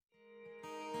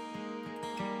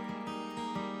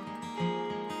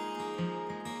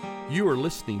You are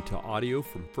listening to audio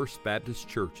from First Baptist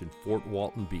Church in Fort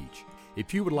Walton Beach.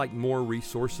 If you would like more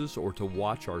resources or to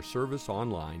watch our service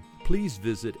online, please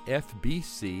visit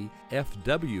fbcfwb.org.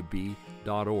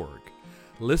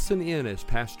 Listen in as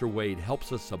Pastor Wade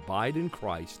helps us abide in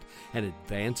Christ and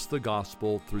advance the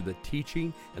gospel through the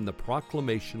teaching and the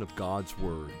proclamation of God's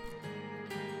Word.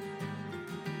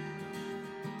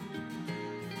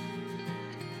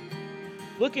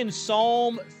 Look in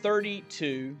Psalm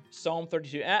 32. Psalm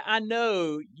 32. I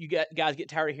know you guys get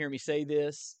tired of hearing me say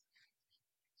this.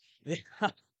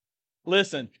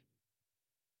 Listen,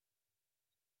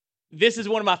 this is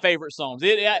one of my favorite Psalms.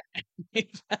 I'm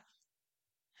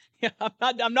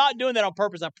not doing that on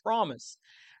purpose, I promise.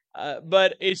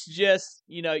 But it's just,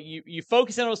 you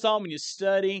focus in on a Psalm and you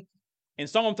study, and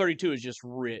Psalm 32 is just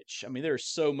rich. I mean, there's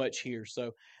so much here.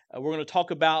 So we're going to talk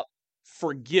about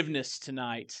forgiveness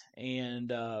tonight,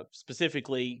 and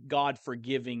specifically God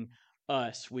forgiving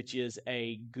us, which is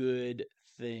a good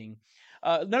thing.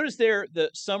 Notice there the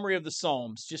summary of the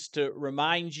Psalms, just to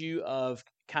remind you of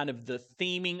kind of the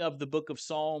theming of the book of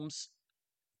Psalms.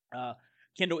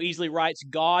 Kendall Easley writes,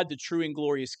 God, the true and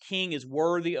glorious King, is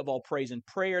worthy of all praise and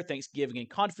prayer, thanksgiving and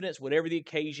confidence, whatever the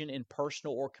occasion in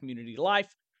personal or community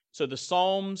life. So the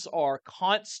Psalms are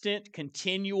constant,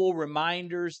 continual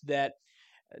reminders that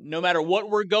no matter what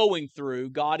we're going through,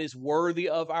 God is worthy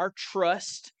of our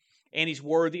trust and He's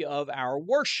worthy of our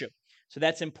worship. So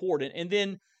that's important. And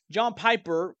then John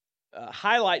Piper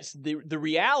highlights the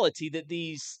reality that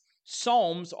these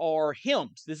Psalms are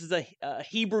hymns. This is a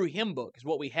Hebrew hymn book, is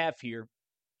what we have here.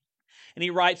 And he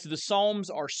writes, the Psalms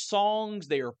are songs,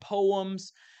 they are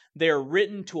poems, they are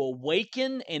written to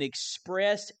awaken and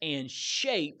express and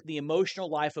shape the emotional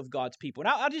life of God's people. And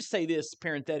I'll just say this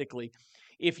parenthetically.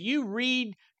 If you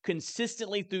read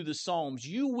consistently through the Psalms,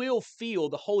 you will feel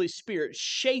the Holy Spirit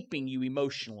shaping you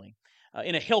emotionally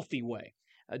in a healthy way,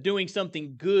 doing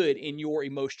something good in your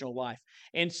emotional life.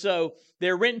 And so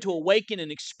they're written to awaken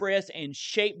and express and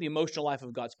shape the emotional life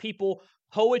of God's people.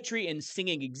 Poetry and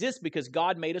singing exist because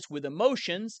God made us with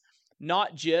emotions,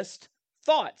 not just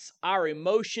thoughts. Our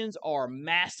emotions are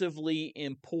massively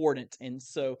important. And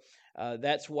so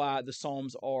that's why the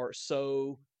Psalms are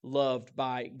so loved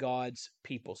by God's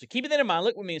people. So keeping that in mind,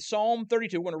 look with me in Psalm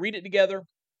 32. We're going to read it together,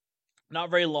 not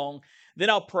very long.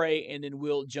 Then I'll pray, and then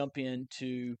we'll jump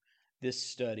into this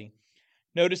study.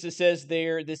 Notice it says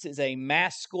there, this is a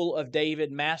maskil of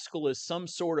David. Maskil is some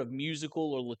sort of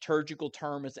musical or liturgical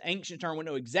term. It's an ancient term. We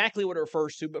don't know exactly what it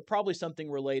refers to, but probably something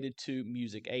related to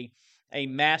music. A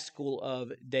maskil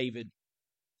of David.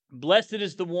 Blessed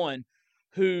is the one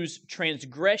whose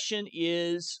transgression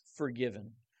is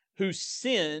forgiven, whose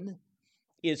sin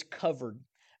is covered.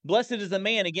 Blessed is the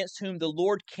man against whom the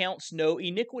Lord counts no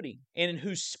iniquity, and in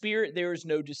whose spirit there is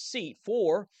no deceit.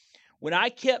 For when I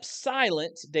kept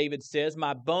silent, David says,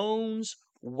 my bones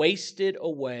wasted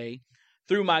away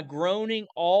through my groaning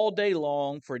all day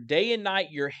long. For day and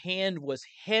night your hand was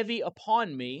heavy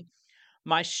upon me.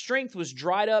 My strength was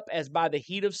dried up as by the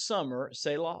heat of summer,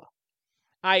 Selah.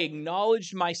 I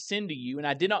acknowledged my sin to you, and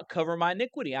I did not cover my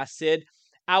iniquity. I said,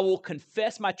 I will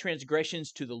confess my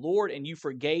transgressions to the Lord, and you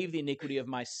forgave the iniquity of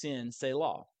my sin,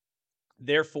 Selah.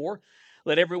 Therefore,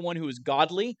 let everyone who is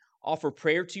godly offer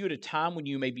prayer to you at a time when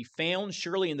you may be found.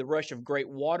 Surely in the rush of great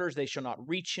waters they shall not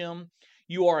reach him.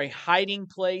 You are a hiding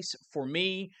place for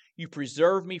me. You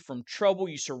preserve me from trouble.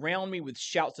 You surround me with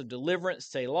shouts of deliverance,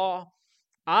 Selah.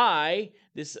 The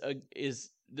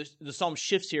psalm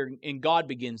shifts here, and God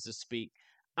begins to speak.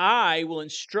 I will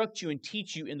instruct you and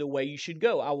teach you in the way you should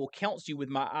go. I will counsel you with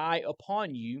my eye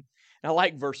upon you. And I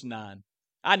like verse 9.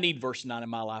 I need verse 9 in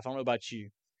my life. I don't know about you.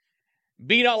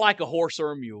 Be not like a horse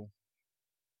or a mule,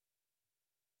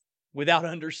 without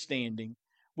understanding,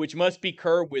 which must be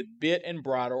curbed with bit and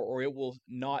bridle, or it will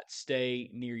not stay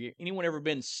near you. Anyone ever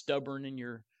been stubborn in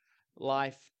your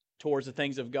life towards the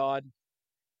things of God?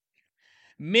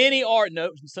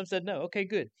 Some said no. Okay,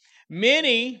 good.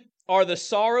 Many are the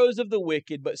sorrows of the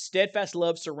wicked, but steadfast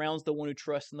love surrounds the one who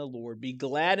trusts in the Lord. Be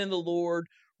glad in the Lord.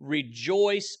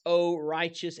 Rejoice, O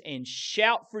righteous, and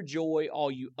shout for joy, all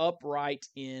you upright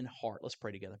in heart. Let's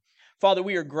pray together. Father,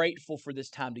 we are grateful for this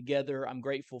time together. I'm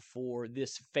grateful for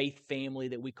this faith family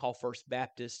that we call First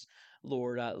Baptist.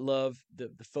 Lord, I love the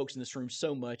folks in this room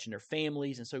so much and their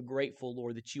families, and so grateful,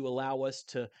 Lord, that you allow us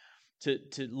to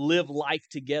live life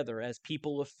together as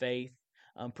people of faith,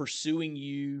 pursuing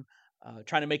you,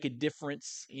 trying to make a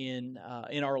difference in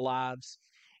our lives.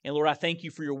 And Lord, I thank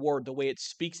you for your word, the way it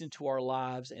speaks into our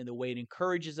lives and the way it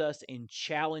encourages us and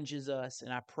challenges us.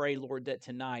 And I pray, Lord, that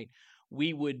tonight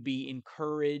we would be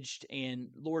encouraged and,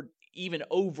 Lord, even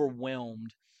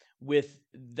overwhelmed with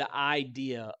the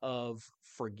idea of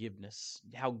forgiveness.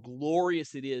 How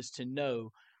glorious it is to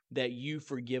know that you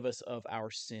forgive us of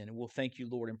our sin. And we'll thank you,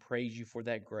 Lord, and praise you for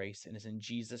that grace. And it's in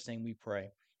Jesus' name we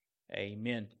pray.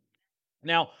 Amen.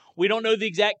 Now, we don't know the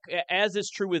exact, as is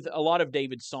true with a lot of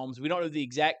David's Psalms, we don't know the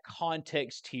exact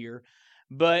context here,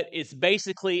 but it's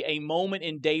basically a moment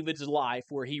in David's life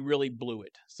where he really blew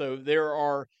it. So there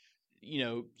are,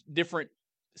 different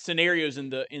scenarios in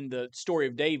the story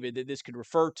of David that this could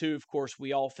refer to. Of course,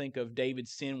 we all think of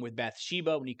David's sin with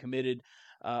Bathsheba when he committed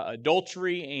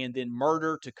adultery and then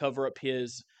murder to cover up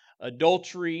his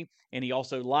adultery, and he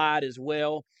also lied as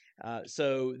well.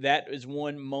 So that is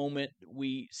one moment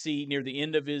we see near the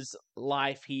end of his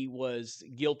life. He was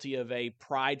guilty of a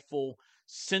prideful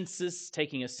census,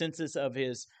 taking a census of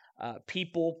his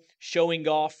people, showing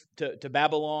off to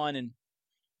Babylon.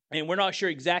 And we're not sure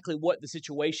exactly what the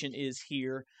situation is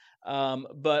here,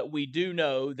 but we do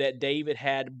know that David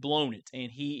had blown it, and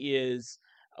he is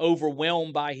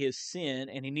overwhelmed by his sin,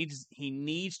 and he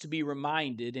needs to be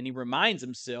reminded, and he reminds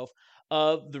himself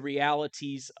of the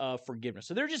realities of forgiveness.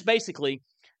 So there are just basically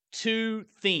two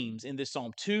themes in this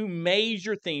psalm, two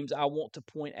major themes I want to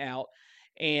point out,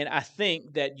 and I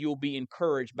think that you'll be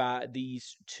encouraged by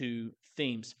these two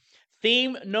themes.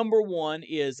 Theme number one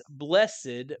is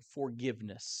blessed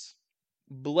forgiveness.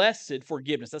 Blessed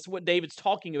forgiveness. That's what David's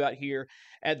talking about here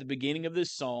at the beginning of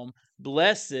this psalm.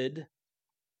 Blessed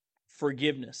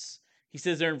forgiveness. He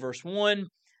says there in verse 1,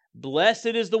 blessed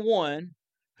is the one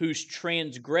whose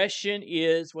transgression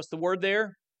is, what's the word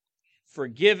there?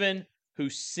 Forgiven,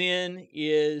 whose sin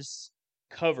is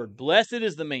covered. Blessed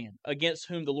is the man against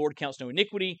whom the Lord counts no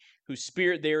iniquity, whose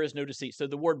spirit there is no deceit. So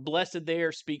the word blessed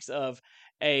there speaks of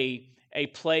a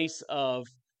place of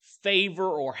favor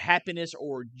or happiness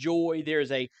or joy. There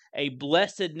is a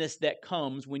blessedness that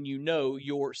comes when you know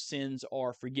your sins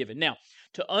are forgiven. Now,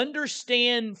 to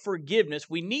understand forgiveness,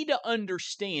 we need to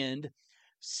understand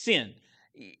sin.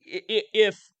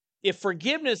 If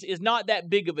forgiveness is not that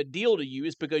big of a deal to you,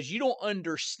 it's because you don't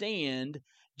understand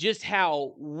just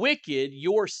how wicked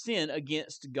your sin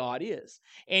against God is.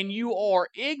 And you are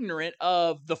ignorant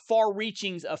of the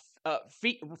far-reaching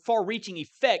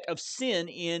effect of sin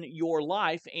in your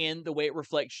life and the way it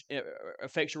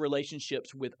affects your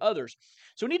relationships with others.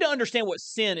 So we need to understand what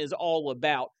sin is all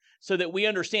about so that we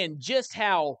understand just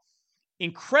how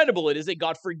incredible it is that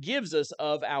God forgives us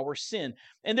of our sin.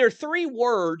 And there are three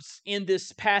words in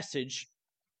this passage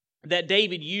that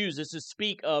David uses to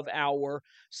speak of our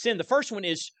sin. The first one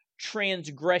is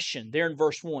transgression, there in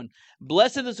verse 1.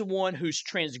 Blessed is the one whose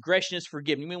transgression is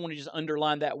forgiven. You may want to just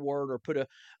underline that word or put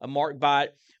a mark by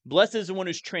it. Blessed is the one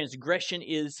whose transgression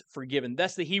is forgiven.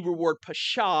 That's the Hebrew word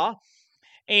pasha,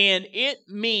 and it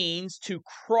means to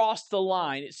cross the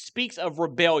line. It speaks of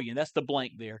rebellion. That's the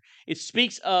blank there. It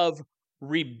speaks of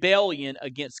rebellion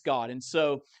against God. And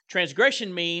so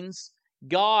transgression means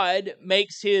God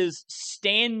makes his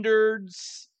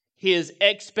standards, his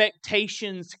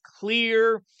expectations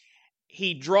clear.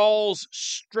 He draws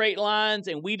straight lines,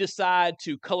 and we decide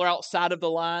to color outside of the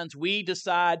lines. We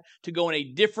decide to go in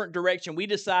a different direction. We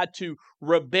decide to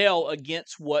rebel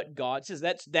against what God says.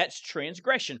 That's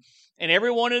transgression. And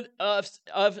every one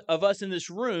of us in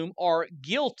this room are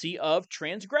guilty of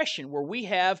transgression, where we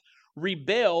have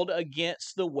rebelled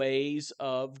against the ways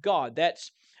of God.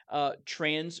 That's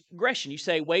transgression. You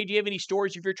say, Wade, do you have any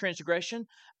stories of your transgression?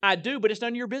 I do, but it's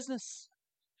none of your business.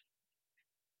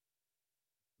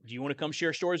 Do you want to come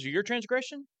share stories of your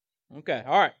transgression? Okay,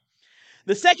 all right.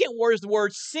 The second word is the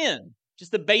word sin,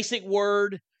 just the basic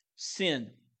word sin.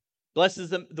 Blessed is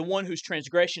the one whose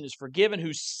transgression is forgiven,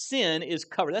 whose sin is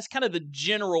covered. That's kind of the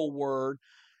general word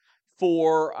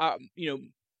for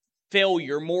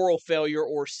failure, moral failure,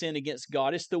 or sin against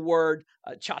God. It's the word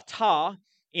chata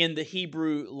in the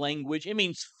Hebrew language. It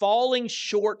means falling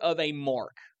short of a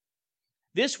mark.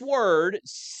 This word,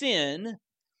 sin,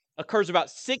 occurs about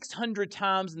 600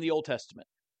 times in the Old Testament.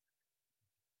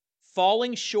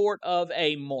 Falling short of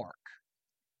a mark.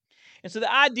 And so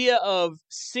the idea of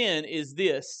sin is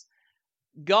this: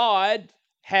 God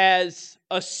has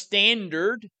a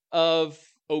standard of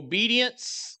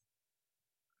obedience,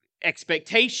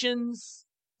 expectations,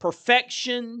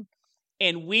 perfection,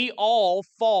 and we all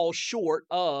fall short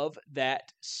of that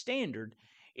standard.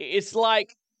 It's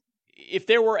like if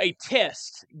there were a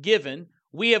test given,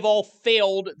 we have all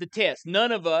failed the test.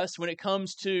 None of us, when it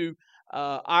comes to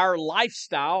our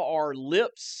lifestyle, our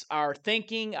lips, our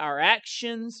thinking, our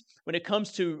actions, when it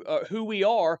comes to who we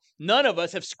are, none of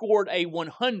us have scored a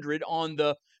 100 on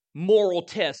the moral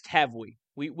test, have we?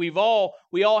 We all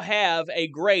have a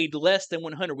grade less than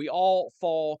 100. We all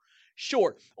fall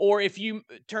short. Or if you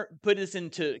put this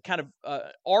into kind of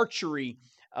archery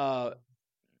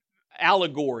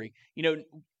allegory,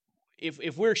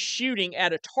 if we're shooting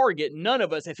at a target, none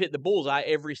of us have hit the bullseye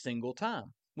every single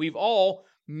time. We've all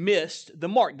missed the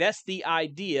mark. That's the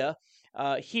idea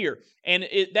here. And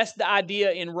that's the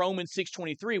idea in Romans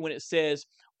 6:23 when it says,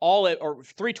 or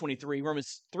 3:23,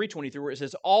 Romans 3:23, where it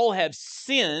says, all have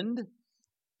sinned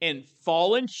and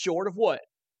fallen short of what?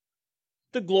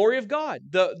 The glory of God,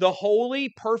 the holy,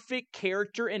 perfect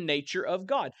character and nature of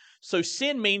God. So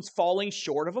sin means falling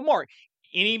short of a mark.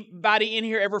 Anybody in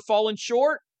here ever fallen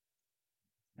short?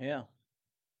 Yeah.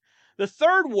 The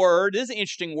third word, this is an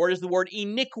interesting word, is the word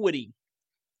iniquity.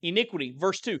 Iniquity.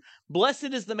 Verse 2.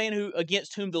 Blessed is the man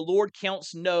against whom the Lord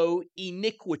counts no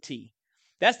iniquity.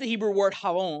 That's the Hebrew word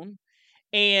havon,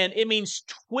 and it means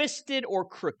twisted or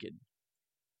crooked.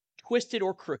 Twisted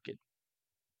or crooked.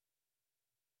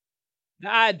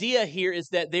 The idea here is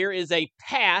that there is a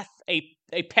path, a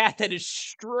path that is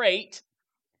straight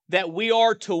that we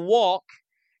are to walk,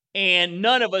 and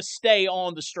none of us stay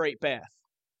on the straight path.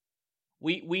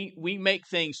 We make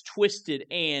things twisted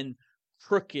and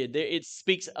crooked. It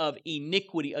speaks of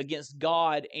iniquity against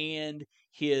God and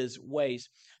his ways.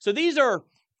 So these are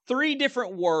three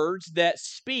different words that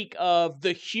speak of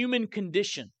the human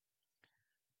condition.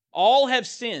 All have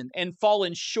sinned and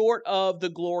fallen short of the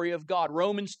glory of God.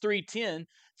 Romans 3:10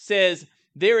 says,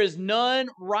 there is none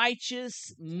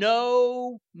righteous,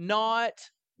 no, not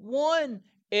one.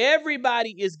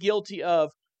 Everybody is guilty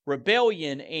of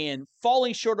rebellion and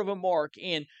falling short of a mark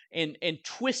and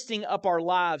twisting up our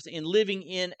lives and living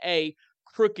in a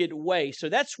crooked way. So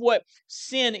that's what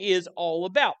sin is all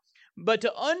about. But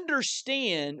to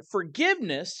understand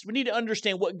forgiveness, we need to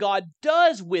understand what God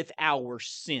does with our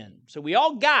sin. So we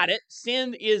all got it.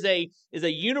 Sin is a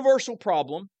universal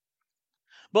problem.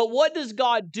 But what does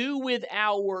God do with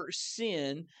our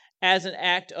sin as an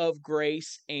act of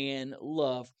grace and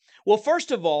love? Well, first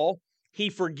of all, he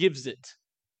forgives it.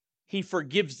 He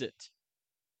forgives it.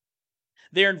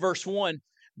 There in verse 1,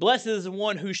 blessed is the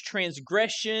one whose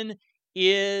transgression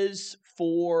is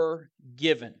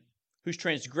forgiven. Whose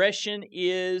transgression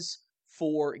is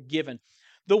forgiven.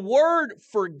 The word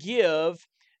forgive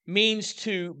means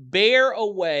to bear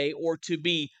away or to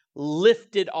be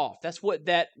lifted off. That's what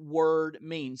that word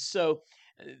means. So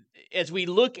as we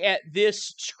look at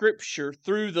this scripture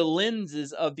through the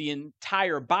lenses of the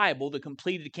entire Bible, the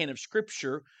completed canon of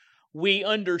scripture, we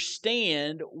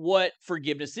understand what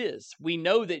forgiveness is. We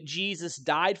know that Jesus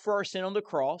died for our sin on the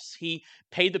cross. He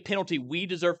paid the penalty we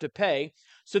deserve to pay,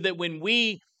 so that when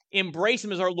we embrace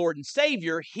him as our Lord and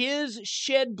Savior, his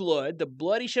shed blood, the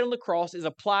blood he shed on the cross, is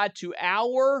applied to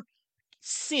our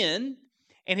sin,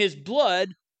 and his blood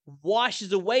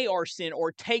washes away our sin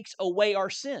or takes away our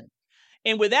sin.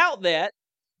 And without that,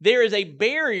 there is a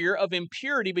barrier of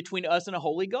impurity between us and a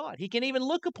holy God. He can't even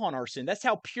look upon our sin. That's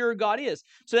how pure God is.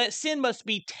 So that sin must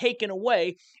be taken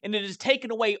away, and it is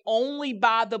taken away only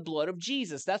by the blood of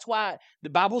Jesus. That's why the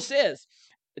Bible says,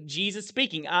 Jesus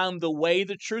speaking, I'm the way,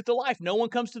 the truth, the life. No one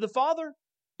comes to the Father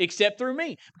except through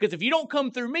me. Because if you don't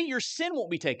come through me, your sin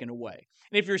won't be taken away.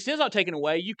 And if your sin's not taken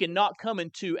away, you cannot come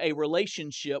into a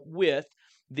relationship with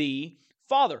the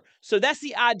Father. So that's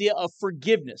the idea of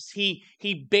forgiveness. He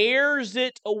bears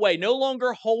it away, no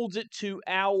longer holds it to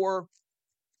our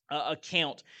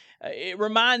account. It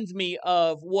reminds me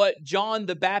of what John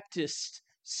the Baptist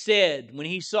said when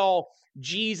he saw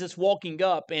Jesus walking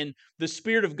up, and the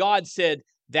Spirit of God said,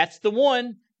 that's the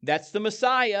one, that's the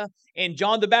Messiah. And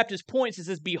John the Baptist points and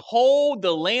says, behold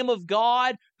the Lamb of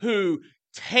God who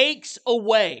takes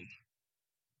away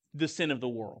the sin of the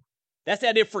world. That's the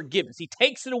idea of forgiveness. He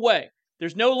takes it away.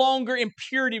 There's no longer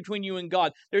impurity between you and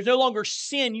God. There's no longer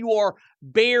sin you are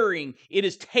bearing. It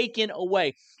is taken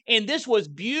away. And this was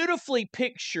beautifully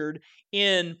pictured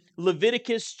in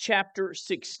Leviticus chapter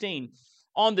 16.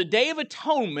 On the Day of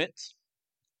Atonement,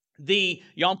 the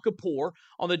Yom Kippur,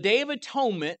 on the Day of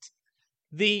Atonement,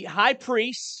 the high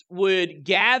priest would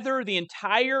gather the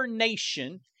entire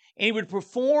nation, and he would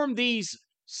perform these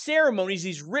ceremonies,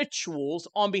 these rituals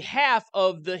on behalf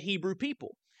of the Hebrew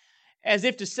people, as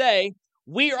if to say,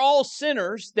 we are all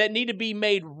sinners that need to be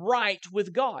made right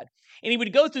with God. And he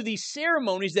would go through these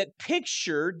ceremonies that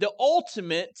pictured the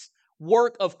ultimate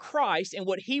work of Christ and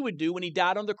what he would do when he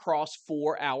died on the cross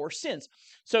for our sins.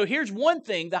 So here's one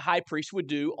thing the high priest would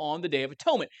do on the Day of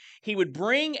Atonement. He would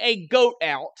bring a goat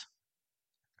out,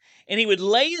 and he would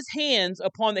lay his hands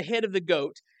upon the head of the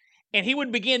goat, and he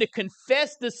would begin to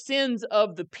confess the sins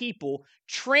of the people,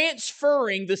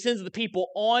 transferring the sins of the people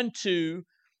onto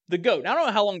the goat. Now, I don't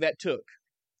know how long that took.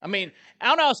 I mean, I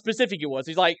don't know how specific it was.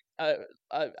 He's like,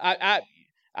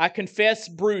 I confess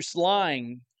Bruce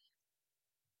lying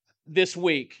this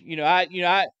week. Yeah,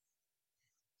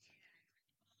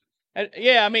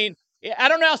 I mean, I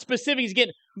don't know how specific he's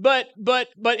getting, but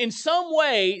in some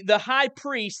way, the high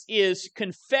priest is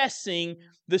confessing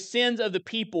the sins of the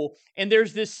people, and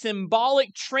there's this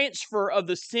symbolic transfer of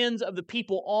the sins of the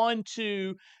people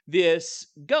onto this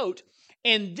goat.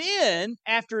 And then,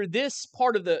 after this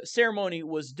part of the ceremony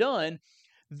was done,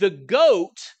 the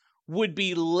goat would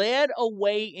be led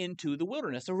away into the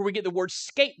wilderness. That's where we get the word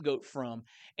scapegoat from.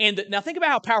 And now think about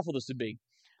how powerful this would be.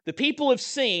 The people have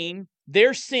seen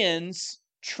their sins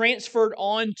transferred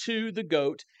onto the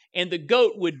goat, and the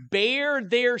goat would bear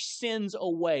their sins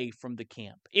away from the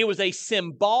camp. It was a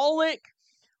symbolic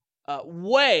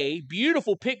way,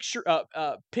 beautiful pictorial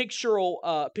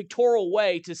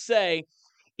way to say,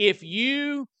 if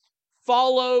you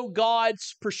follow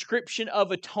God's prescription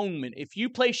of atonement, if you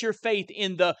place your faith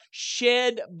in the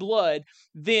shed blood,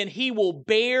 then He will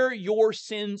bear your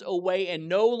sins away and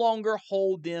no longer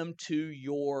hold them to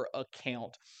your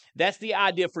account. That's the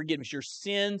idea of forgiveness. Your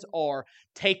sins are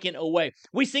taken away.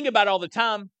 We sing about it all the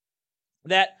time,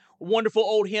 that wonderful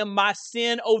old hymn, my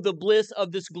sin, oh the bliss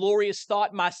of this glorious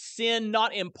thought, my sin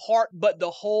not in part but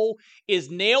the whole is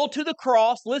nailed to the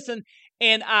cross, listen,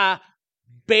 and I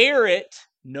bear it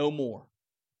no more.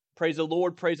 Praise the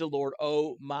Lord,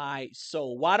 oh my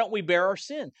soul. Why don't we bear our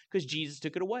sin? Because Jesus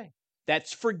took it away.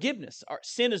 That's forgiveness. Our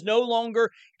sin is no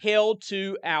longer held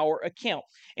to our account.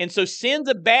 And so sin's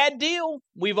a bad deal.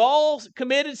 We've all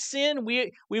committed sin.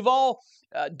 We've all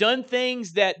done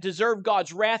things that deserve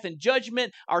God's wrath and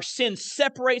judgment. Our sin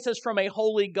separates us from a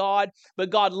holy God, but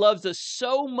God loves us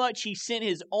so much He sent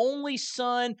His only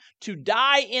Son to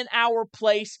die in our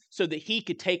place so that He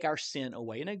could take our sin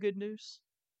away. Isn't that good news?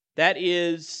 That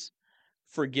is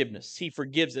forgiveness. He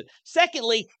forgives it.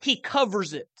 Secondly, He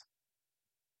covers it.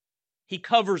 He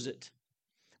covers it.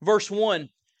 Verse 1,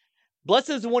 blessed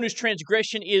is the one whose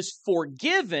transgression is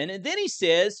forgiven. And then he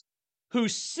says,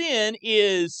 whose sin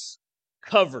is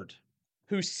covered.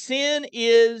 Whose sin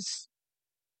is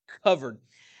covered.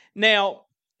 Now,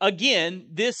 again,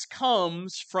 this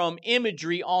comes from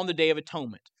imagery on the Day of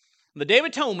Atonement. On the Day of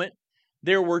Atonement,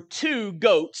 there were two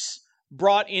goats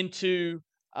brought into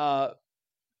the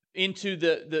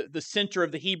center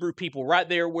of the Hebrew people, right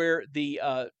there where the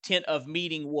tent of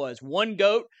meeting was. One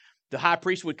goat, the high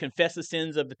priest would confess the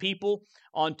sins of the people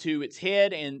onto its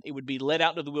head, and it would be led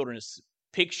out into the wilderness,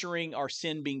 picturing our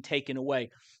sin being taken away.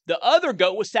 The other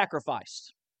goat was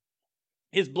sacrificed.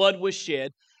 His blood was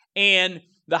shed, and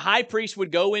the high priest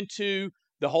would go into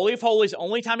the Holy of Holies.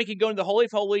 Only time he could go into the Holy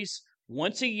of Holies,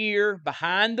 once a year,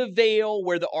 behind the veil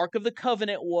where the Ark of the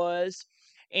Covenant was.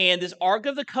 And this Ark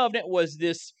of the Covenant was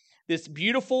this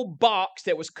beautiful box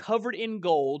that was covered in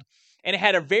gold, and it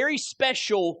had a very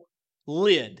special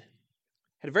lid.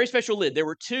 There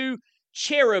were two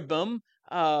cherubim,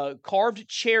 carved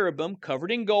cherubim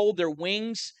covered in gold, their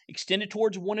wings extended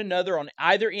towards one another on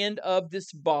either end of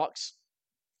this box.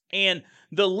 And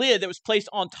the lid that was placed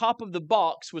on top of the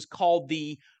box was called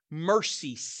the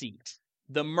mercy seat.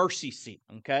 The mercy seat,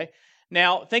 okay?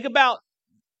 Now, think about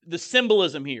the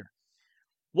symbolism here.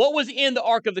 What was in the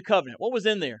Ark of the Covenant? What was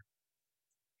in there?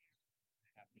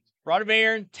 Rod of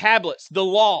Aaron, tablets, the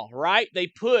law, right? They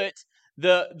put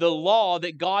the law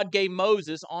that God gave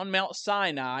Moses on Mount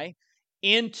Sinai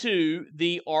into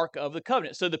the Ark of the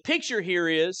Covenant. So the picture here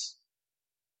is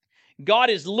God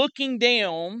is looking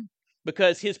down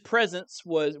because His presence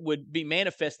would be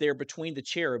manifest there between the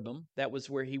cherubim. That was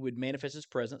where He would manifest His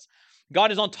presence.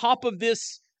 God is on top of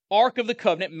this Ark of the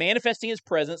Covenant, manifesting His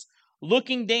presence,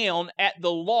 looking down at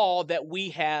the law that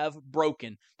we have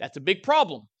broken. That's a big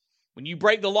problem. When you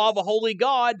break the law of a holy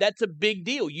God, that's a big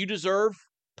deal. You deserve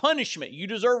punishment. You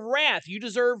deserve wrath. You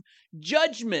deserve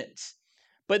judgment.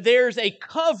 But there's a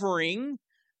covering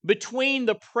between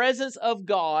the presence of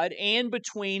God and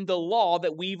between the law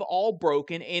that we've all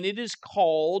broken, and it is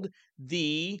called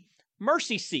the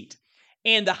mercy seat.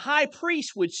 And the high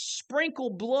priest would sprinkle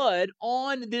blood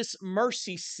on this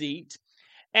mercy seat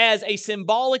as a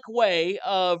symbolic way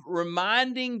of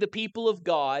reminding the people of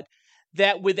God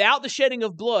that without the shedding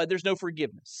of blood, there's no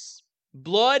forgiveness.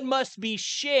 Blood must be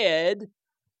shed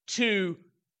to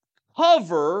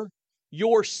cover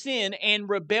your sin and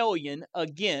rebellion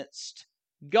against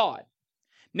God.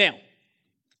 Now,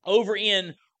 over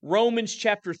in Romans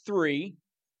chapter 3,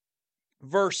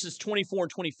 verses 24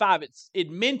 and 25, it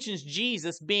mentions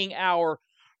Jesus being our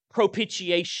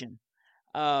propitiation,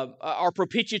 our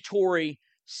propitiatory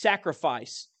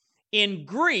sacrifice. In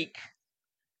Greek,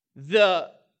 the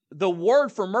word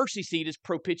for mercy seat is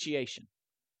propitiation.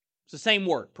 It's the same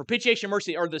word. Propitiation and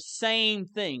mercy are the same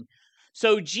thing.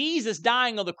 So Jesus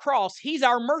dying on the cross, he's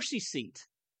our mercy seat.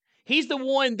 He's the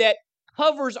one that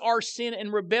covers our sin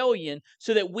and rebellion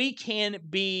so that we can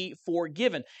be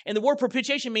forgiven. And the word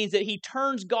propitiation means that he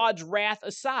turns God's wrath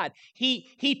aside.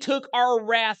 He took our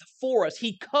wrath for us.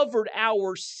 He covered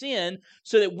our sin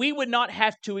so that we would not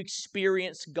have to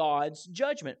experience God's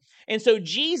judgment. And so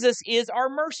Jesus is our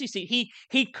mercy seat.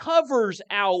 He covers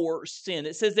our sin.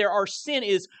 It says there our sin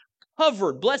is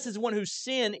covered. Blessed is the one whose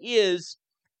sin is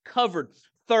covered.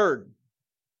 Third,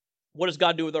 what does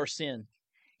God do with our sin?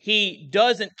 He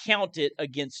doesn't count it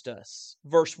against us.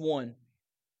 Verse 2.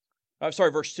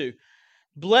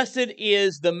 Blessed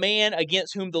is the man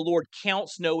against whom the Lord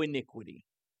counts no iniquity.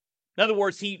 In other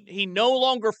words, he no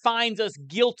longer finds us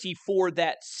guilty for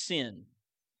that sin.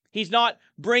 He's not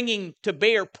bringing to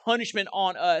bear punishment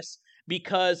on us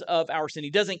because of our sin. He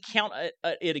doesn't count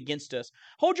it against us.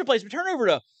 Hold your place, but turn over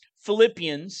to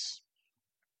Philippians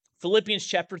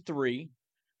chapter 3,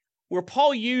 where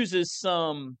Paul uses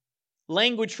some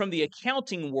language from the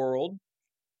accounting world,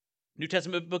 New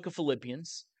Testament book of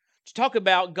Philippians, to talk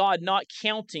about God not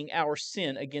counting our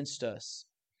sin against us.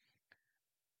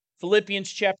 Philippians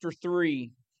chapter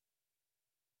 3,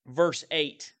 verse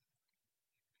 8.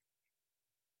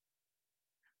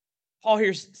 Paul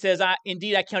here says,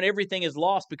 Indeed, I count everything as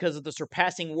lost because of the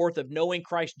surpassing worth of knowing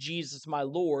Christ Jesus my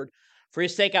Lord. For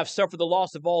his sake I've suffered the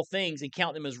loss of all things and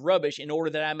count them as rubbish in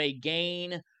order that I may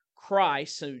gain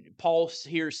Christ. So Paul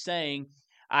here is saying,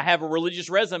 I have a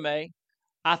religious resume.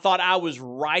 I thought I was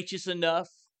righteous enough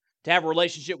to have a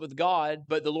relationship with God,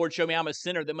 but the Lord showed me I'm a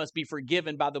sinner that must be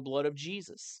forgiven by the blood of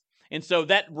Jesus. And so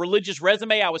that religious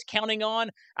resume I was counting on,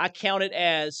 I count it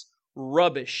as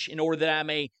rubbish in order that I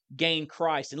may gain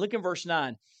Christ. And look in verse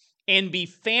 9. And be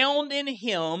found in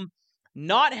him,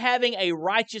 not having a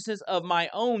righteousness of my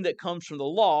own that comes from the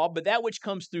law, but that which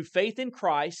comes through faith in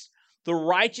Christ, the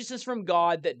righteousness from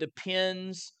God that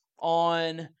depends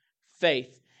on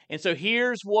faith. And so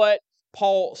here's what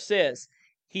Paul says.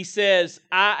 He says,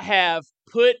 I have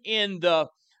put in the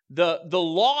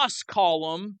loss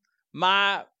column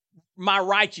my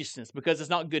righteousness because it's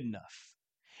not good enough.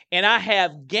 And I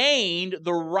have gained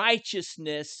the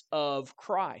righteousness of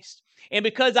Christ. And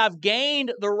because I've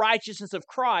gained the righteousness of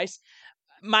Christ,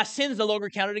 my sin is no longer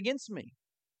counted against me.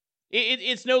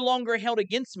 It's no longer held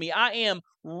against me. I am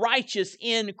righteous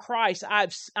in Christ.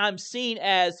 I'm seen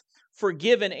as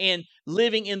forgiven and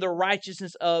living in the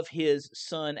righteousness of his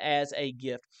Son as a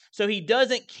gift. So he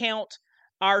doesn't count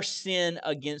our sin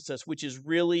against us, which is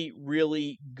really,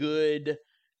 really good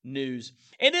news.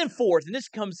 And then fourth, and this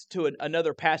comes to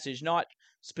another passage, not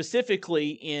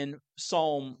specifically in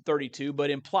Psalm 32, but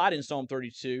implied in Psalm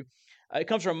 32. It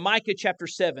comes from Micah chapter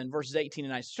 7, verses 18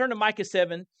 and 19. So turn to Micah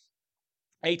 7,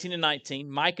 18 and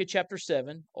 19. Micah chapter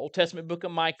 7, Old Testament book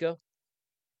of Micah.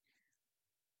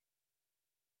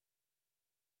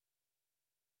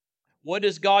 What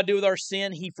does God do with our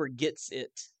sin? He forgets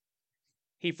it.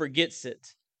 He forgets it.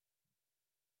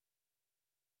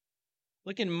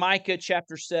 Look in Micah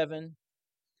chapter 7.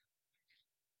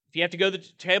 If you have to go to the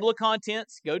table of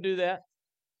contents, go do that.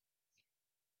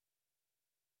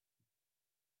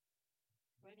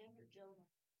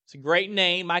 It's a great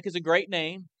name. Micah's a great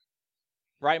name.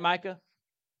 Right, Micah?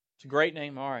 It's a great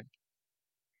name. All right.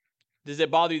 Does it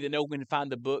bother you that no one can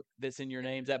find the book that's in your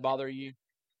name? Does that bother you?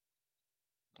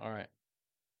 All right.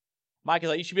 Micah's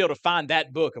like, you should be able to find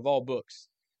that book of all books.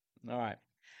 All right.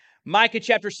 Micah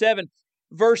chapter 7.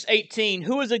 Verse 18,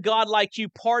 who is a God like you,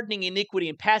 pardoning iniquity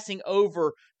and passing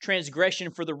over transgression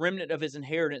for the remnant of his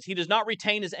inheritance? He does not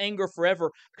retain his anger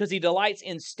forever because he delights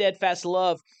in steadfast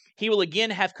love. He will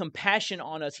again have compassion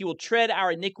on us. He will tread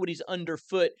our iniquities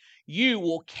underfoot. You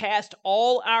will cast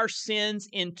all our sins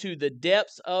into the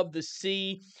depths of the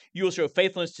sea. You will show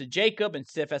faithfulness to Jacob and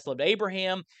steadfast love to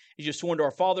Abraham, as you have sworn to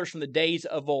our fathers from the days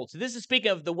of old. So this is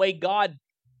speaking of the way God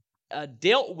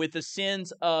dealt with the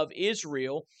sins of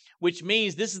Israel, which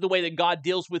means this is the way that God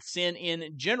deals with sin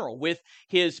in general, with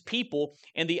his people.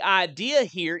 And the idea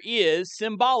here is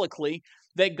symbolically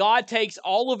that God takes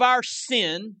all of our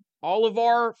sin, all of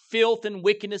our filth and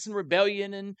wickedness and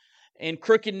rebellion and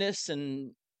crookedness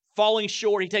and falling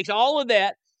short. He takes all of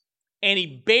that and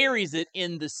he buries it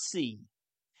in the sea.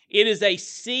 It is a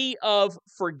sea of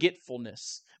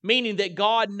forgetfulness, meaning that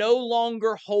God no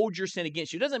longer holds your sin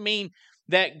against you. It doesn't mean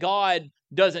that God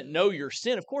doesn't know your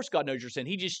sin. Of course God knows your sin.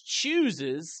 He just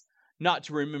chooses not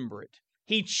to remember it.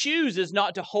 He chooses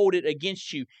not to hold it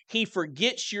against you. He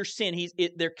forgets your sin.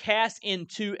 They're cast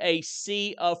into a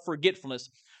sea of forgetfulness.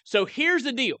 So here's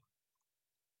the deal.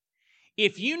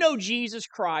 If you know Jesus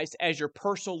Christ as your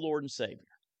personal Lord and Savior,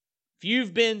 if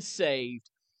you've been saved,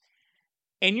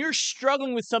 and you're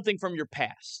struggling with something from your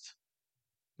past,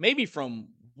 maybe from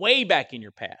way back in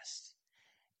your past,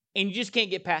 and you just can't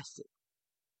get past it.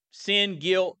 Sin,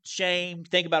 guilt, shame,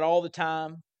 think about it all the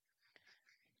time.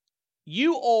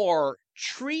 You are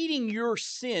treating your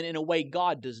sin in a way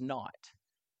God does not.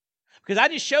 Because I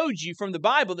just showed you from the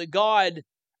Bible that God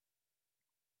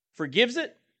forgives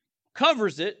it,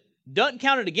 covers it, doesn't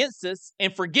count it against us,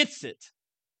 and forgets it.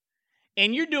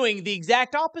 And you're doing the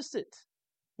exact opposite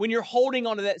when you're holding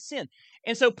on to that sin.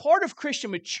 And so part of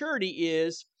Christian maturity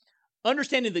is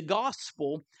understanding the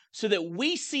gospel so that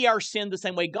we see our sin the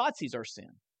same way God sees our sin.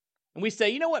 And we say,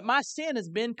 you know what? My sin has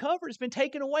been covered. It's been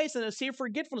taken away. It's in a sea of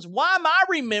forgetfulness. Why am I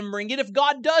remembering it if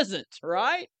God doesn't,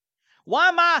 right? Why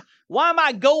am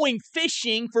I going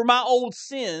fishing for my old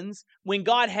sins when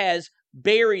God has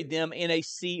buried them in a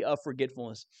sea of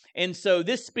forgetfulness? And so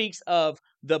this speaks of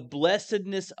the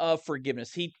blessedness of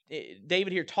forgiveness.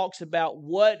 David here talks about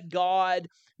what God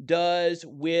does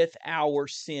with our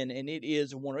sin, and it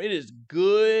is wonderful. It is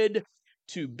good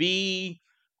to be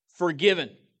forgiven.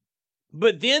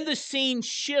 But then the scene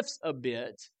shifts a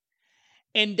bit,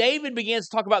 and David begins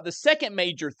to talk about the second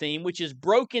major theme, which is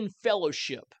broken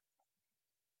fellowship.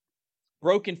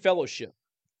 Broken fellowship.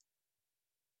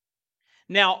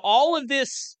 Now, all of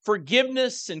this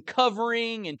forgiveness and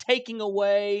covering and taking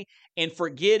away and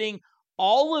forgetting,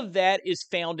 all of that is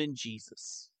found in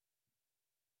Jesus.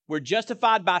 We're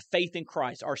justified by faith in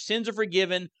Christ. Our sins are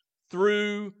forgiven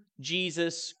through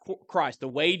Jesus Christ. The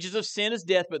wages of sin is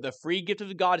death, but the free gift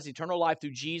of God is eternal life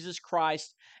through Jesus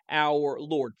Christ our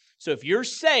Lord. So if you're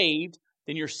saved,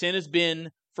 then your sin has been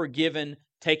forgiven,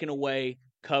 taken away,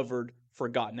 covered,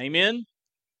 forgotten. Amen?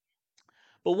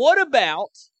 But what about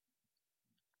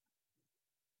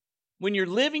when you're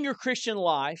living your Christian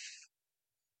life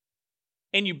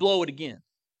and you blow it again?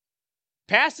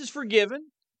 Past is forgiven.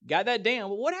 Got that down.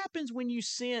 But what happens when you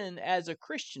sin as a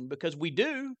Christian? Because we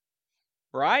do,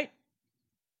 right?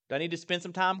 Do I need to spend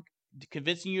some time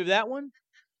convincing you of that one?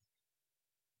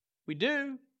 We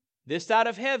do. This side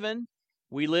of heaven,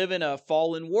 we live in a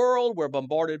fallen world. We're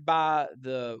bombarded by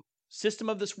the system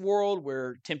of this world.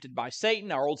 We're tempted by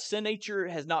Satan. Our old sin nature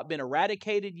has not been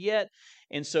eradicated yet.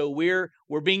 And so we're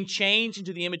being changed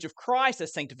into the image of Christ.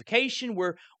 That's sanctification.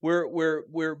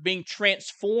 We're being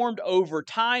transformed over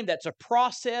time. That's a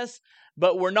process,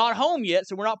 but we're not home yet,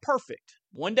 so we're not perfect.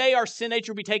 One day our sin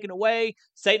nature will be taken away.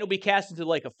 Satan will be cast into the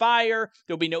lake of fire.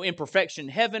 There'll be no imperfection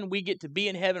in heaven. We get to be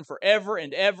in heaven forever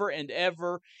and ever and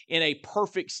ever in a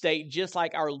perfect state, just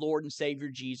like our Lord and Savior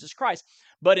Jesus Christ.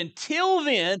 But until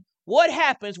then, what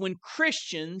happens when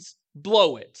Christians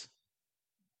blow it?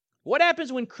 What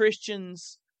happens when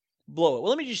Christians blow it? Well,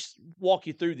 let me just walk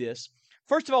you through this.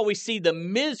 First of all, we see the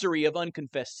misery of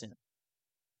unconfessed sin.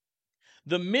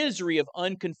 The misery of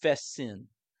unconfessed sin.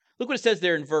 Look what it says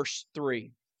there in verse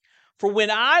 3. For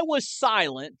when I was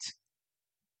silent,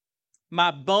 my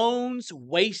bones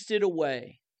wasted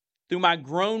away through my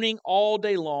groaning all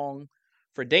day long.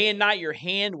 For day and night your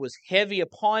hand was heavy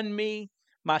upon me.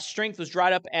 My strength was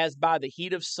dried up as by the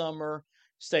heat of summer.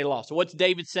 Stay lost. So what's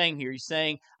David saying here? He's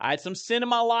saying, I had some sin in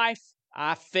my life.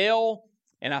 I fell,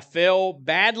 and I fell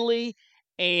badly,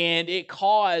 and it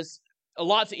caused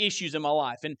lots of issues in my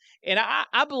life. And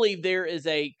I believe there is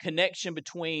a connection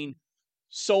between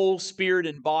soul, spirit,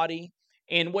 and body.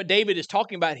 And what David is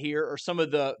talking about here are some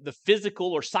of the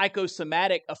physical or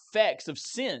psychosomatic effects of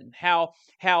sin, how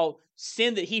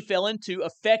sin that he fell into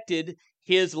affected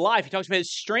his life. He talks about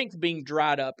his strength being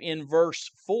dried up in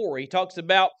verse 4. He talks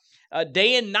about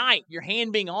day and night, your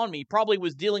hand being on me. He probably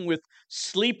was dealing with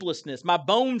sleeplessness. My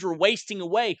bones were wasting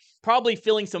away, probably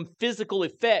feeling some physical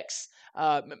effects,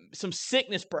 some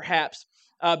sickness perhaps,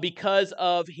 because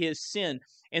of his sin.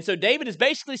 And so David is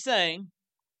basically saying,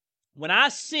 when I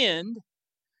sinned,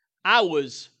 I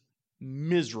was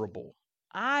miserable.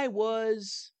 I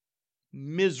was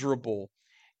miserable.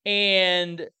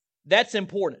 And that's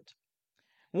important.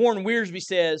 Warren Wiersbe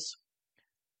says,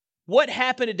 what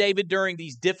happened to David during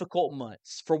these difficult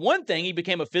months? For one thing, he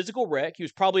became a physical wreck. He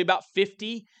was probably about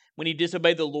 50 when he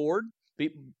disobeyed the Lord,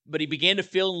 but he began to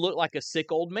feel and look like a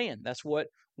sick old man. That's what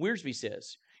Wiersbe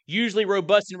says. Usually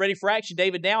robust and ready for action,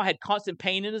 David now had constant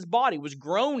pain in his body, was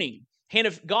groaning. Hand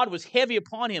of God was heavy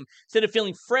upon him. Instead of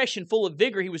feeling fresh and full of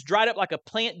vigor, he was dried up like a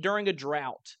plant during a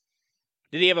drought.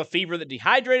 Did he have a fever that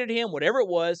dehydrated him? Whatever it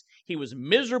was, he was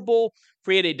miserable.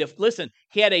 For he had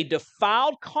he had a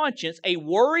defiled conscience, a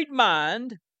worried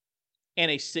mind, and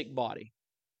a sick body.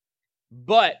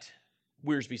 But,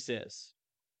 Wiersbe says,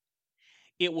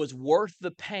 it was worth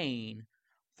the pain,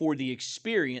 for the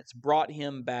experience brought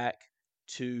him back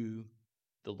to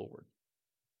the Lord.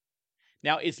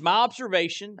 Now, it's my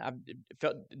observation. I've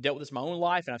dealt with this in my own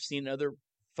life, and I've seen it in other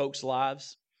folks'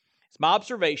 lives. It's my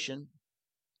observation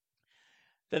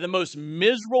that the most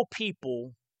miserable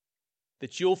people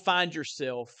that you'll find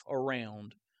yourself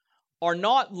around are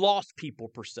not lost people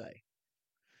per se.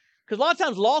 Because a lot of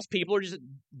times lost people are just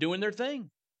doing their thing.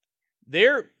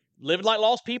 They're living like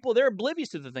lost people. They're oblivious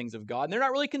to the things of God, and they're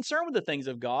not really concerned with the things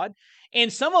of God.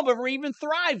 And some of them are even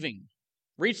thriving.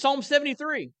 Read Psalm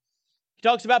 73. He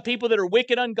talks about people that are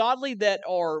wicked, ungodly, that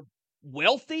are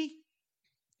wealthy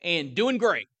and doing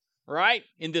great, right,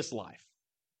 in this life.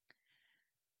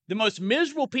 The most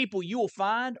miserable people you will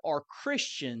find are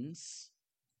Christians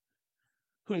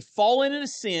who have fallen into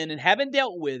sin and haven't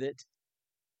dealt with it,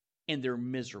 and they're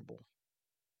miserable.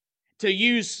 To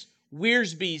use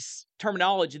Wiersbe's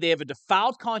terminology, they have a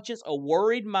defiled conscience, a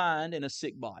worried mind, and a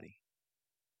sick body.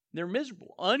 They're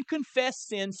miserable. Unconfessed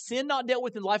sin not dealt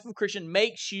with in the life of a Christian,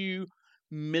 makes you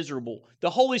miserable. The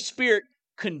Holy Spirit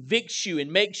convicts you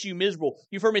and makes you miserable.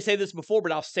 You've heard me say this before,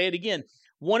 but I'll say it again.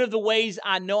 One of the ways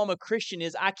I know I'm a Christian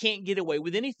is I can't get away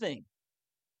with anything.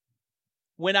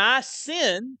 When I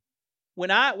sin, when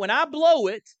I blow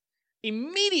it,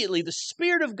 immediately the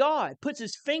Spirit of God puts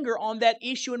His finger on that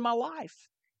issue in my life.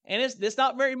 And it's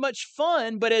not very much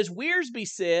fun, but as Wiersbe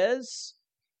says,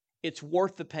 it's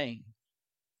worth the pain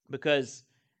because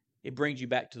it brings you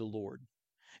back to the Lord.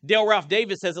 Dale Ralph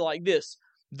Davis says it like this: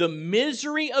 the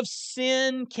misery of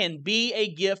sin can be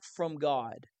a gift from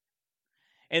God.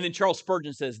 And then Charles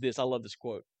Spurgeon says this, I love this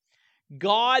quote: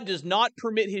 God does not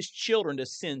permit His children to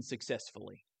sin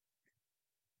successfully.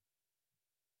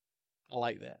 I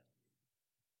like that.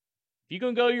 If you're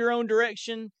going to go your own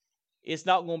direction, it's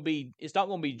not going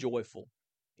to be joyful.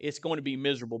 It's going to be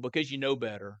miserable because you know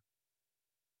better.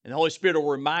 And the Holy Spirit will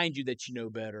remind you that you know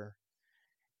better.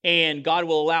 And God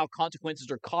will allow consequences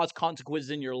or cause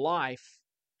consequences in your life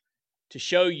to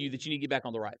show you that you need to get back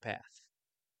on the right path.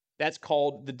 That's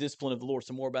called the discipline of the Lord.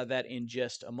 Some more about that in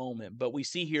just a moment. But we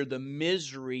see here the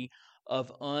misery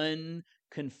of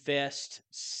unconfessed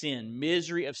sin.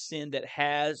 Misery of sin that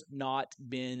has not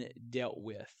been dealt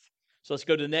with. So let's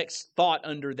go to the next thought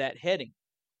under that heading.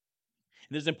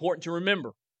 And this is important to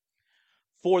remember.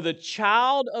 For the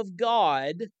child of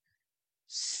God,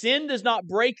 sin does not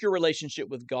break your relationship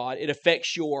with God. It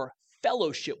affects your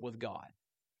fellowship with God.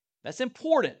 That's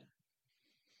important.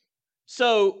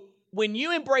 So when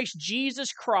you embrace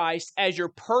Jesus Christ as your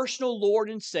personal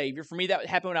Lord and Savior, for me that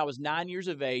happened when I was 9 years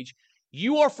of age,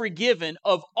 you are forgiven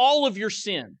of all of your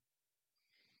sin.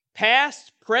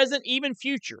 Past, present, even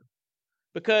future.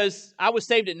 Because I was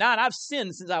saved at 9. I've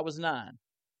sinned since I was 9.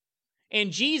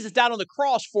 And Jesus died on the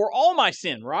cross for all my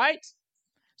sin, right?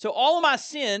 So all of my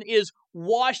sin is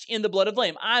washed in the blood of the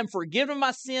Lamb. I'm forgiven of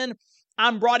my sin.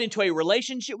 I'm brought into a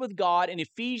relationship with God. And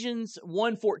Ephesians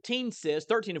 1:14 says,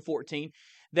 13 and 14,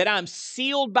 that I'm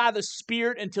sealed by the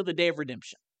Spirit until the day of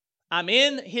redemption. I'm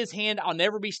in His hand. I'll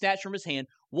never be snatched from His hand.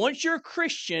 Once you're a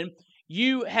Christian,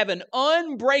 you have an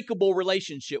unbreakable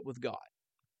relationship with God,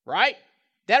 right?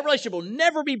 That relationship will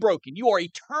never be broken. You are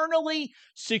eternally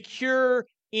secure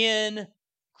in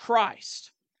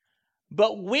Christ.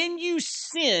 But when you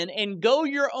sin and go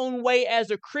your own way as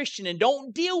a Christian and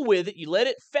don't deal with it, you let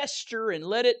it fester and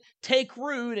let it take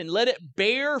root and let it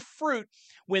bear fruit,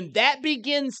 when that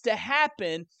begins to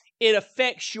happen, it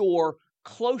affects your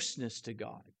closeness to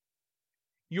God,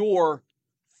 your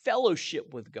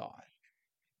fellowship with God,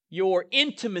 your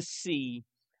intimacy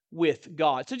with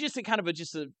God. So just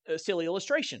a silly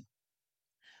illustration.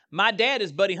 My dad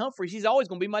is Buddy Humphries. He's always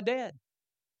going to be my dad.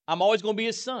 I'm always going to be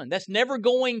his son. That's never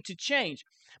going to change.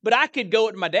 But I could go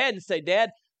to my dad and say,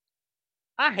 Dad,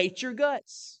 I hate your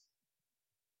guts.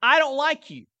 I don't like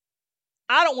you.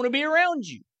 I don't want to be around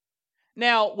you.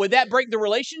 Now, would that break the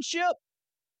relationship?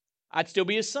 I'd still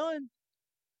be his son.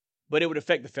 But it would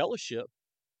affect the fellowship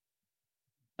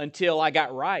until I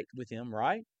got right with him,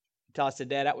 right? Until I said,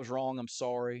 Dad, that was wrong. I'm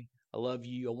sorry. I love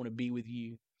you. I want to be with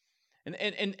you.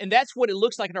 And that's what it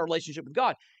looks like in our relationship with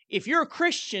God. If you're a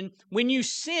Christian, when you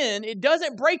sin, it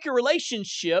doesn't break your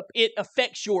relationship. It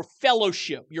affects your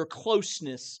fellowship, your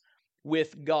closeness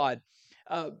with God.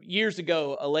 Years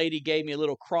ago, a lady gave me a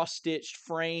little cross-stitched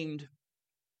framed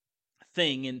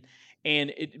thing, and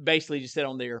it basically just said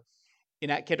on there,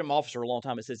 and I kept it in my office for a long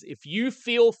time, it says, if you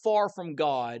feel far from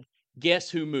God, guess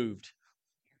who moved?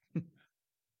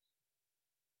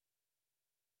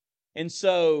 And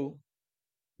so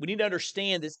we need to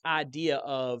understand this idea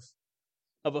of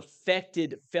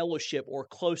affected fellowship or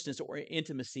closeness or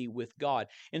intimacy with God.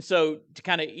 And so to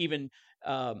kind of even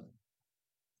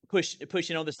push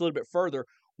in on this a little bit further,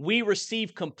 we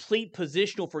receive complete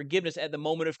positional forgiveness at the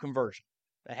moment of conversion.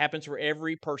 That happens for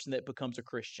every person that becomes a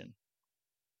Christian.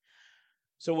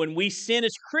 So when we sin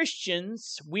as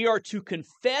Christians, we are to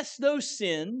confess those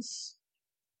sins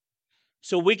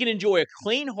so we can enjoy a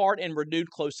clean heart and renewed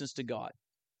closeness to God.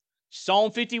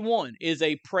 Psalm 51 is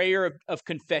a prayer of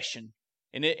confession.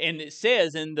 And it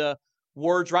says in the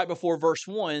words right before verse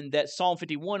 1 that Psalm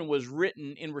 51 was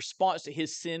written in response to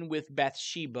his sin with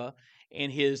Bathsheba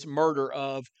and his murder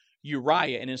of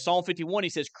Uriah. And in Psalm 51, he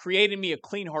says, "Create in me a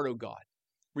clean heart, O God.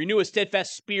 Renew a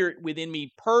steadfast spirit within me.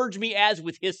 Purge me as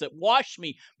with hyssop. Wash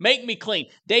me. Make me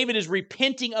clean." David is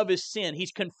repenting of his sin.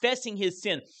 He's confessing his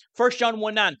sin. 1 John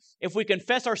 1:9, if we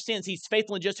confess our sins, he's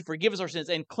faithful and just to forgive us our sins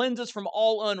and cleanse us from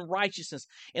all unrighteousness.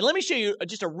 And let me show you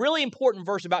just a really important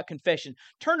verse about confession.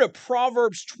 Turn to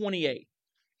Proverbs 28.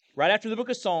 Right after the book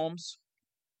of Psalms,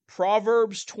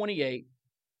 Proverbs 28.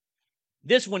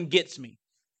 This one gets me.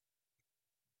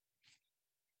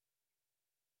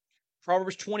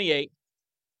 Proverbs 28.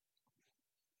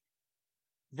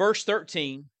 Verse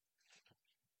 13,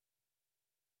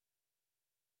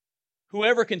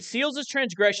 whoever conceals his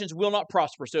transgressions will not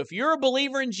prosper. So if you're a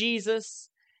believer in Jesus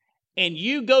and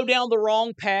you go down the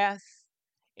wrong path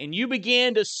and you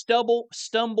begin to stumble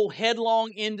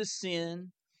headlong into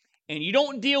sin and you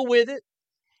don't deal with it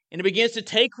and it begins to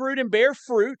take root and bear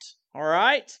fruit, all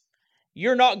right,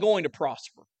 you're not going to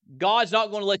prosper. God's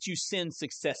not going to let you sin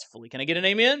successfully. Can I get an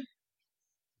amen?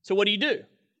 So what do?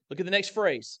 Look at the next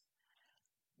phrase.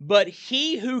 But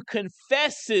he who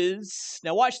confesses,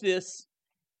 now watch this,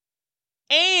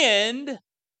 and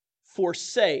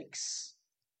forsakes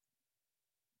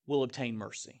will obtain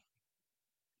mercy.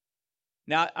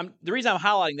 Now, the reason I'm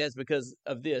highlighting that is because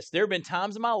of this. There have been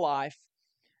times in my life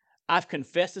I've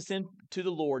confessed a sin to the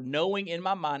Lord, knowing in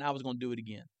my mind I was going to do it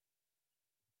again.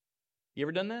 You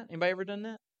ever done that? Anybody ever done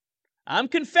that? I'm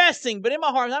confessing, but in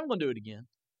my heart, I'm going to do it again.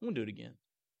 I'm going to do it again.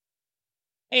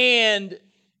 And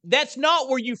that's not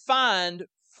where you find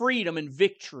freedom and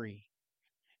victory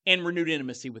and renewed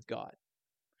intimacy with God.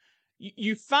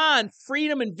 You find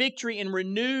freedom and victory and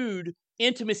renewed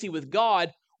intimacy with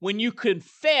God when you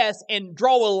confess and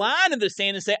draw a line in the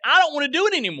sand and say, I don't want to do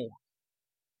it anymore.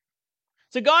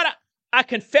 So God, I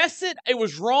confess it. It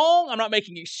was wrong. I'm not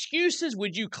making excuses.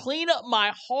 Would you clean up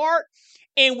my heart?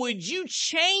 And would you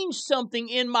change something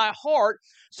in my heart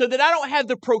so that I don't have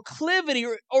the proclivity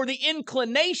or the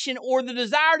inclination or the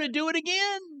desire to do it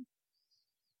again?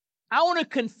 I want to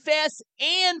confess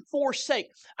and forsake.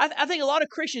 I think a lot of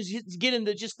Christians get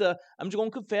into I'm just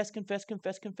going to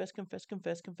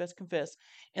confess.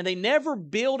 And they never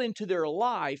build into their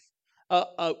life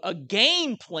a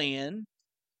game plan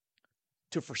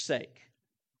to forsake.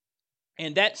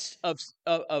 And that's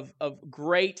of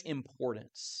great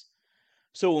importance.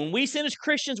 So when we sin as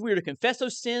Christians, we are to confess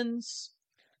those sins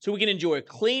so we can enjoy a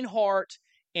clean heart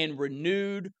and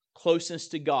renewed closeness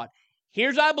to God.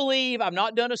 Here's what I believe. I've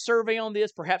not done a survey on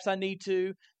this. Perhaps I need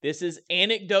to. This is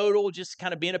anecdotal, just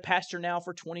kind of being a pastor now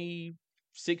for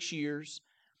 26 years.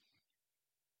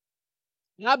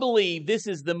 I believe this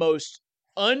is the most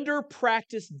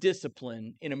under-practiced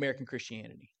discipline in American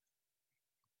Christianity.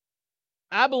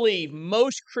 I believe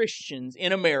most Christians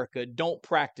in America don't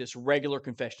practice regular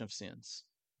confession of sins.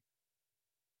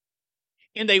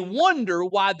 And they wonder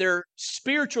why their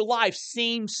spiritual life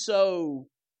seems so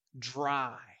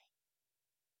dry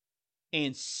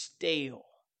and stale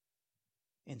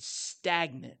and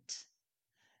stagnant.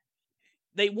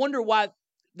 They wonder why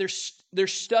they're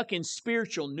stuck in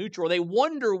spiritual neutral. They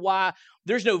wonder why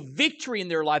there's no victory in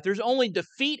their life. There's only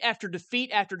defeat after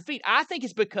defeat after defeat. I think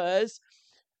it's because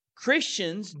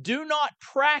Christians do not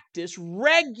practice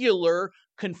regular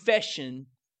confession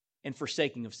and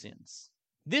forsaking of sins.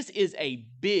 This is a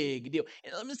big deal.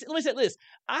 And let me say this.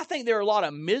 I think there are a lot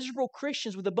of miserable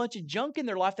Christians with a bunch of junk in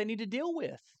their life they need to deal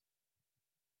with.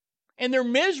 And they're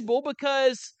miserable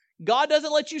because God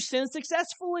doesn't let you sin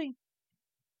successfully.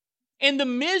 And the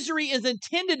misery is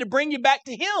intended to bring you back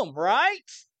to Him, right?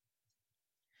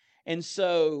 And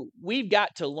so we've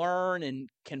got to learn and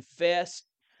confess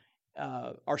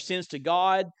our sins to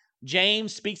God.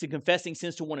 James speaks of confessing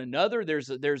sins to one another. There's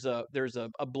a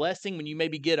blessing when you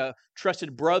maybe get a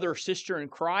trusted brother or sister in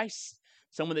Christ,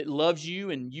 someone that loves you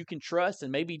and you can trust,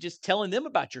 and maybe just telling them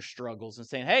about your struggles and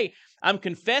saying, hey, I'm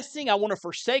confessing, I want to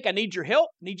forsake, I need your help,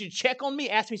 I need you to check on me,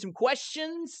 ask me some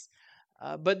questions.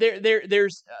 But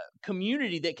there's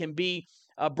community that can be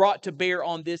brought to bear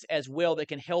on this as well that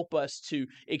can help us to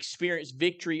experience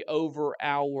victory over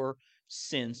our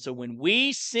sins. So when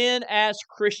we sin as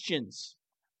Christians,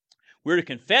 we're to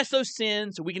confess those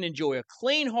sins so we can enjoy a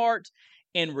clean heart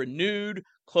and renewed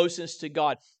closeness to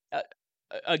God.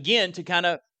 Again, to kind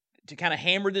of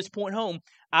hammer this point home,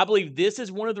 I believe this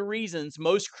is one of the reasons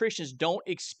most Christians don't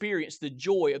experience the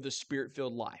joy of the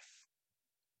Spirit-filled life.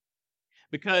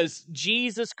 Because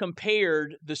Jesus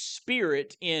compared the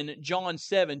Spirit in John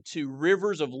 7 to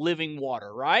rivers of living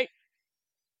water, right?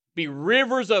 Be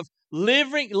rivers of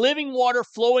living water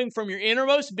flowing from your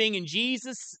innermost being in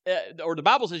Jesus, or the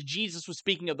Bible says Jesus was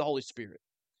speaking of the Holy Spirit.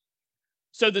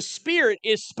 So the Spirit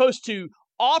is supposed to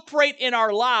operate in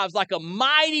our lives like a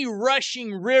mighty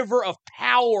rushing river of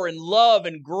power and love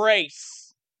and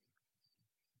grace.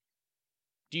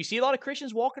 Do you see a lot of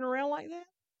Christians walking around like that?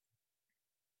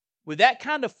 With that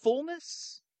kind of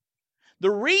fullness?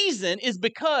 The reason is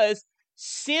because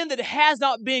sin that has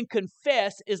not been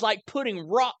confessed is like putting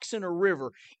rocks in a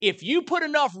river. If you put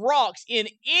enough rocks in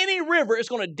any river, it's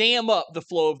going to dam up the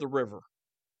flow of the river.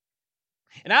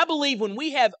 And I believe when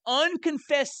we have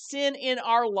unconfessed sin in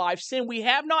our life, sin we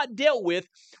have not dealt with,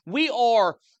 we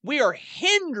are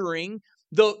hindering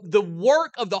the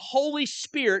work of the Holy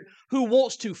Spirit who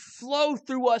wants to flow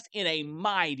through us in a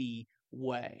mighty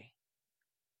way.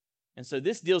 And so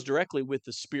this deals directly with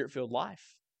the Spirit-filled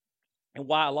life and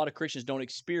why a lot of Christians don't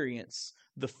experience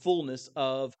the fullness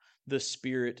of the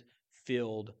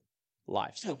Spirit-filled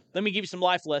life. So let me give you some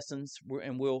life lessons,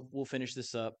 and we'll finish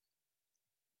this up.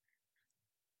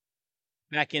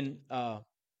 Back in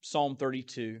Psalm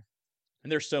 32,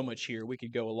 and there's so much here. We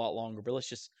could go a lot longer, but let's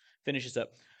just finish this up.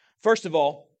 First of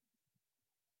all,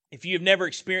 if you have never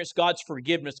experienced God's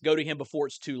forgiveness, go to Him before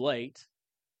it's too late.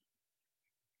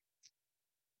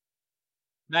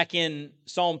 Back in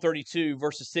Psalm 32,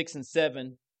 verses 6 and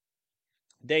 7,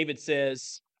 David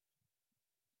says,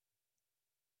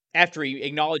 after he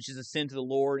acknowledges the sin to the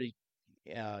Lord,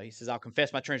 he says, I'll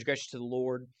confess my transgressions to the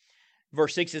Lord.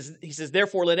 Verse 6 is, he says,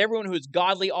 therefore let everyone who is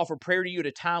godly offer prayer to you at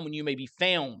a time when you may be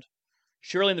found.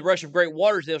 Surely in the rush of great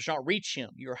waters they shall not reach him.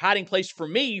 You are a hiding place for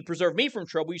me. You preserve me from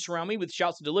trouble. You surround me with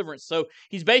shouts of deliverance. So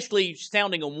he's basically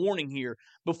sounding a warning here.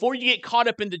 Before you get caught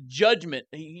up into judgment,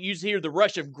 he uses here the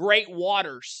rush of great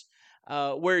waters,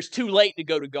 where it's too late to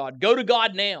go to God. Go to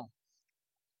God now.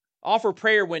 Offer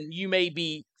prayer when you may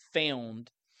be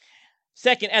found.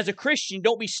 Second, as a Christian,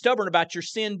 don't be stubborn about your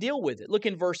sin. Deal with it. Look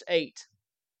in verse 8.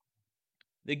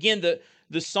 Again,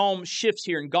 the psalm shifts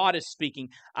here, and God is speaking.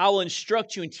 I will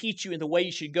instruct you and teach you in the way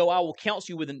you should go. I will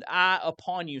counsel you with an eye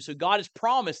upon you. So God has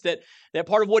promised that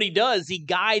part of what He does, He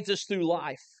guides us through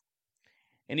life.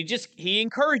 And He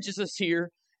encourages us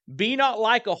here, be not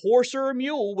like a horse or a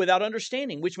mule without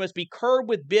understanding, which must be curbed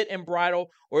with bit and bridle,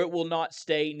 or it will not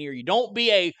stay near you. Don't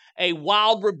be a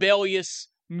wild, rebellious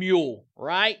mule,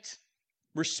 right?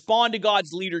 Respond to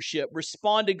God's leadership.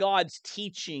 Respond to God's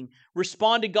teaching.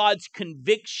 Respond to God's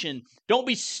conviction. Don't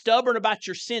be stubborn about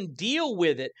your sin. Deal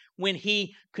with it when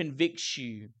He convicts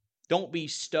you. Don't be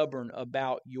stubborn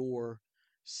about your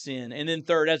sin. And then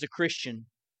third, as a Christian,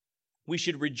 we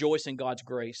should rejoice in God's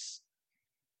grace.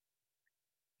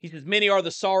 He says, many are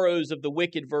the sorrows of the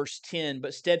wicked, verse 10,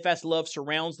 but steadfast love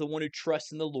surrounds the one who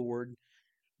trusts in the Lord.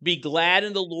 Be glad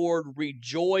in the Lord,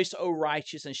 rejoice, O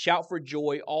righteous, and shout for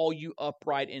joy, all you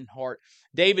upright in heart.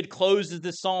 David closes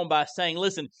this psalm by saying,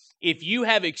 listen, if you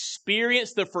have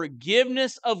experienced the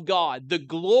forgiveness of God, the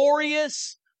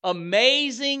glorious,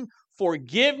 amazing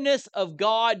forgiveness of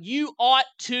God, you ought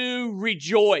to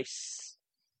rejoice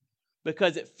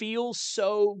because it feels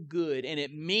so good and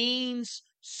it means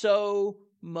so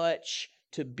much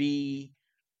to be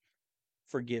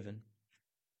forgiven.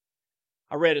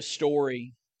 I read a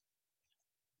story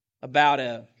about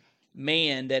a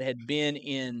man that had been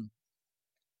in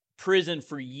prison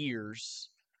for years,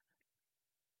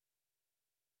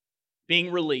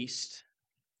 being released.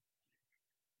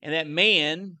 And that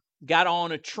man got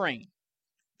on a train.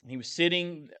 He was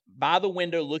sitting by the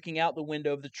window, looking out the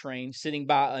window of the train, sitting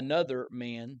by another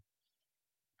man.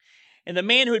 And the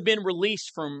man who had been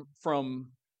released from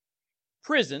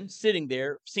prison, sitting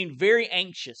there, seemed very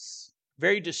anxious,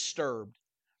 very disturbed.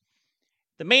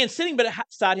 The man sitting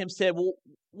beside him said, well,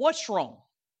 what's wrong?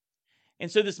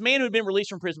 And so this man who had been released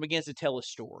from prison begins to tell a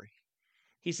story.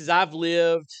 He says, I've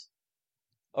lived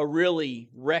a really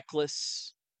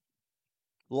reckless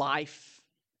life.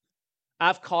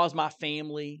 I've caused my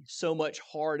family so much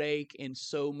heartache and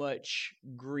so much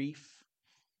grief.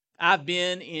 I've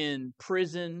been in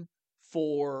prison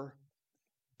for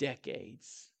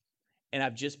decades, and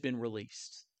I've just been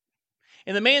released.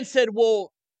 And the man said,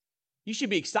 well, you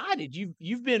should be excited.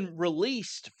 You've been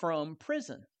released from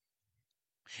prison.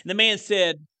 And the man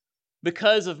said,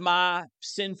 because of my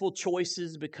sinful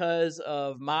choices, because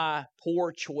of my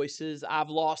poor choices, I've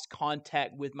lost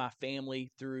contact with my family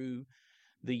through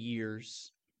the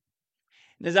years.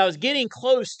 And as I was getting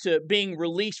close to being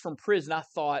released from prison, I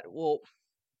thought, well,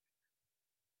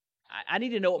 I need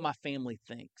to know what my family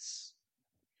thinks.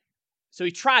 So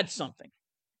he tried something.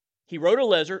 He wrote a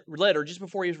letter just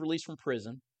before he was released from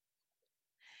prison.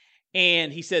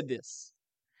 And he said this.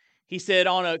 He said,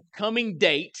 on a coming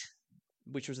date,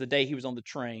 which was the day he was on the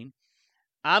train,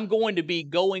 I'm going to be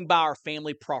going by our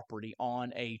family property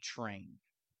on a train.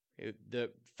 The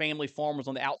family farm was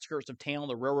on the outskirts of town.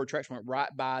 The railroad tracks went right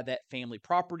by that family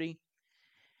property.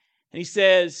 And he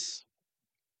says,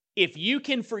 if you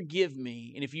can forgive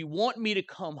me and if you want me to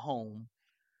come home,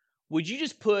 would you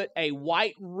just put a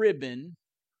white ribbon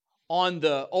on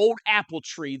the old apple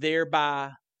tree there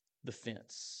by the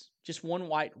fence? Just one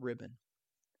white ribbon.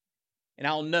 And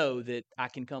I'll know that I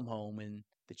can come home and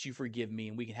that you forgive me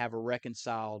and we can have a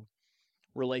reconciled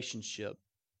relationship.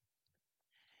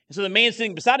 And so the man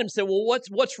sitting beside him said, well,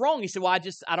 what's wrong? He said, well,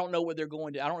 I don't know what they're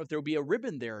going to, I don't know if there'll be a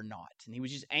ribbon there or not. And he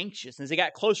was just anxious. And as they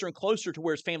got closer and closer to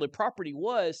where his family property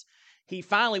was, he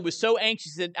finally was so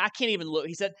anxious that I can't even look.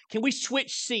 He said, can we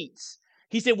switch seats?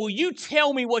 He said, will you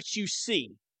tell me what you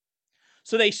see?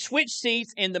 So they switched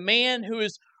seats, and the man who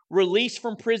is released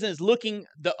from prison is looking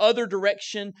the other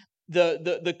direction.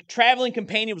 The traveling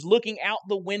companion was looking out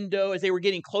the window as they were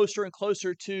getting closer and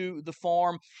closer to the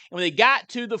farm. And when they got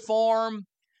to the farm,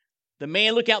 the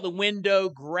man looked out the window,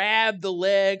 grabbed the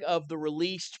leg of the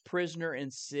released prisoner,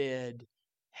 and said,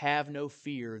 have no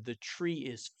fear, the tree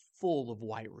is full of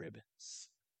white ribbons.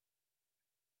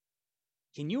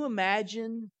 Can you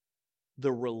imagine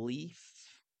the relief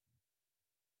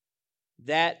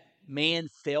that man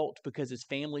felt because his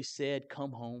family said,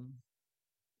 come home?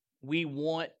 We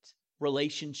want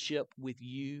relationship with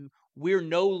you. We're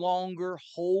no longer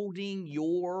holding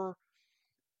your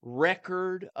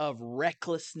record of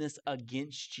recklessness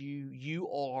against you. You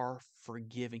are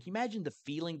forgiven. Can you imagine the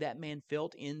feeling that man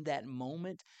felt in that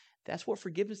moment? That's what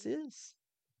forgiveness is.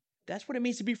 That's what it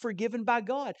means to be forgiven by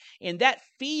God. And that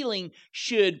feeling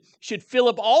should fill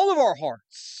up all of our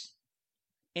hearts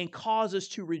and cause us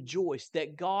to rejoice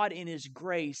that God in His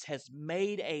grace has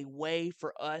made a way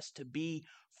for us to be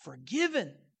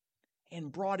forgiven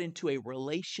and brought into a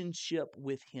relationship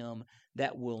with Him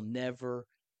that will never,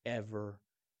 ever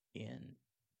end.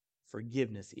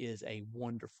 Forgiveness is a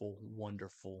wonderful,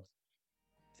 wonderful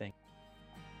thing.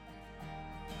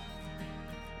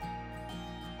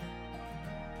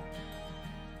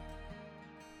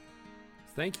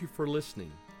 Thank you for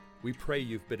listening. We pray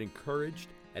you've been encouraged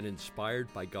and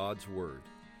inspired by God's Word.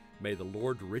 May the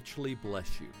Lord richly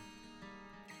bless you.